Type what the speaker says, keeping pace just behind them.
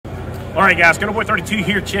All right, guys, Good Boy 32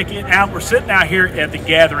 here. Check it out. We're sitting out here at the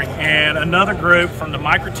gathering, and another group from the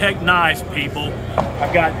Microtech knives people.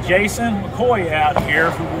 I've got Jason McCoy out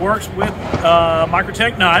here who works with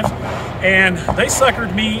Microtech knives, and they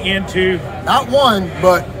suckered me into not one,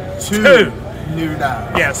 but two new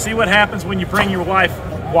knives. Yeah, see what happens when you bring your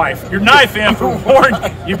your knife in for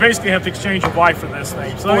warrant. You basically have to exchange your wife for this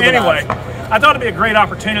thing. So anyway, I thought it'd be a great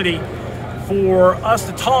opportunity for us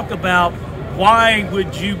to talk about why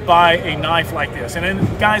would you buy a knife like this. And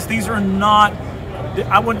then, guys, these are not,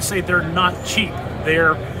 I wouldn't say they're not cheap.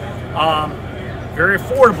 They're very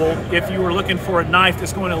affordable if you were looking for a knife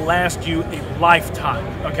that's going to last you a lifetime,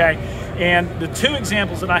 okay? And the two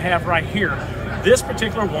examples that I have right here, this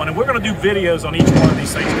particular one, and we're going to do videos on each one of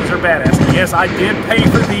these things because they're badass. And yes, I did pay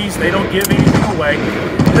for these. They don't give anything away.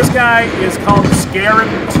 This guy is called the Scarab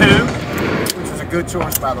 2. Good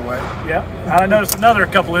choice, by the way. Yeah, I noticed another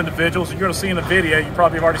couple individuals you're going to see in the video. You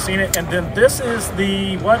probably have already seen it. And then this is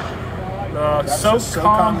the what?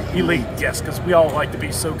 SOCOM Elite. Yes, because we all like to be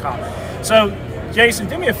SOCOM. So, Jason,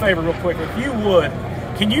 do me a favor real quick. If you would,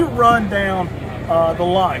 can you run down the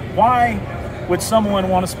line? Why would someone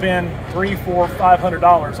want to spend $300, $400,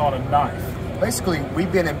 $500 on a knife? Basically,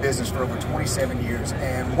 we've been in business for over 27 years,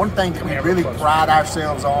 and one thing that we really pride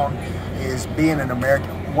ourselves on is being an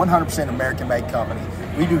 100% American-made company.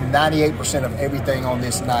 We do 98% of everything on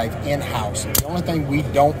this knife in-house. The only thing we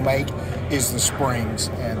don't make is the springs,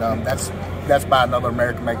 and that's by another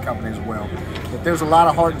American-made company as well. But there's a lot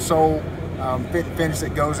of heart and soul, fit and finish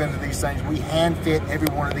that goes into these things. We hand fit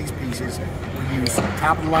every one of these pieces. We use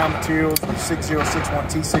top-of-the-line materials, 6061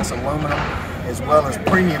 T6 aluminum, as well as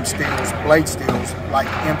premium steels, blade steels like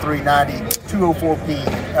M390, 204P,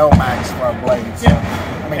 and L-Max for our blades. Yeah.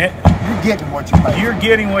 I mean, you're getting what you pay for. You're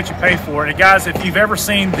getting what you pay for. And guys, if you've ever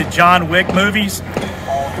seen the John Wick movies,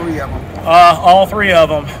 all three of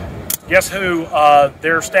them, guess who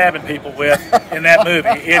they're stabbing people with in that movie?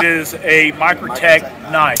 It is a Microtech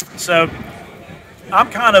knife. So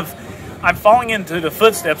I'm falling into the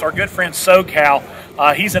footsteps. Our good friend SoCal,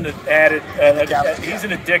 he's an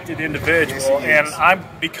addicted individual, yes, and I'm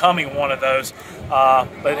becoming one of those.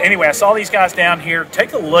 But anyway, I saw these guys down here.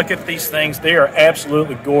 Take a look at these things. They are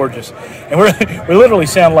absolutely gorgeous, and we literally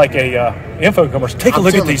sound like a info commercial. Take a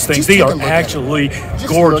look at these things. They are actually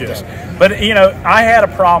gorgeous. But you know, I had a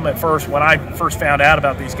problem at first when I first found out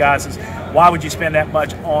about these guys. Is why would you spend that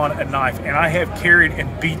much on a knife? And I have carried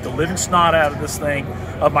and beat the living snot out of this thing,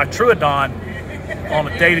 of my Truodon, on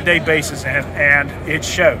a day-to-day basis, and it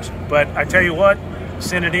shows. But I tell you what,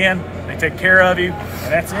 send it in, they take care of you,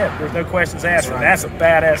 and that's it. There's no questions asked. That's a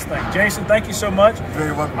badass thing. Jason, thank you so much.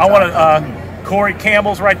 Very welcome. I want to, Corey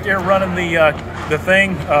Campbell's right there running the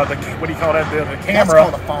thing, what do you call that, the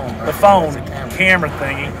camera? That's called a phone. The phone camera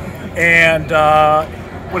thingy. And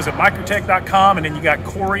what is it, Microtech.com, and then you got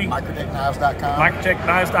Corey. Microtechknives.com.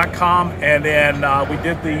 Microtechknives.com, and then we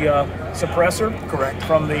did the suppressor. Correct.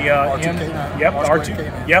 From the R2K9. Yep,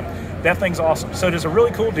 R2. Yep, that thing's awesome. So it is a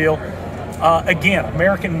really cool deal. Again,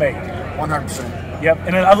 American made. 100%. Yep,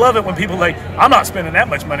 and I love it when people like, I'm not spending that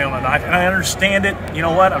much money on a knife, and I understand it. You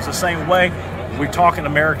know what? I was the same way. We're talking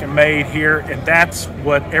American made here, and that's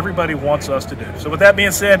what everybody wants us to do. So with that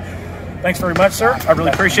being said, thanks very much, sir. I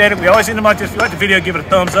really appreciate it. We always end them like this. If you like the video, give it a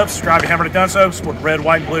thumbs up. Subscribe if you haven't already done so. Support red,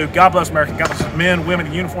 white, and blue. God bless America. God bless men, women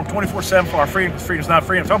in uniform 24/7 for our freedom, because freedom is not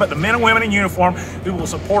freedom. I'm talking about the men and women in uniform who will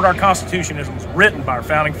support our Constitution as it was written by our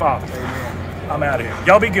founding fathers. Amen. I'm out of here.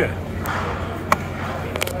 Y'all be good.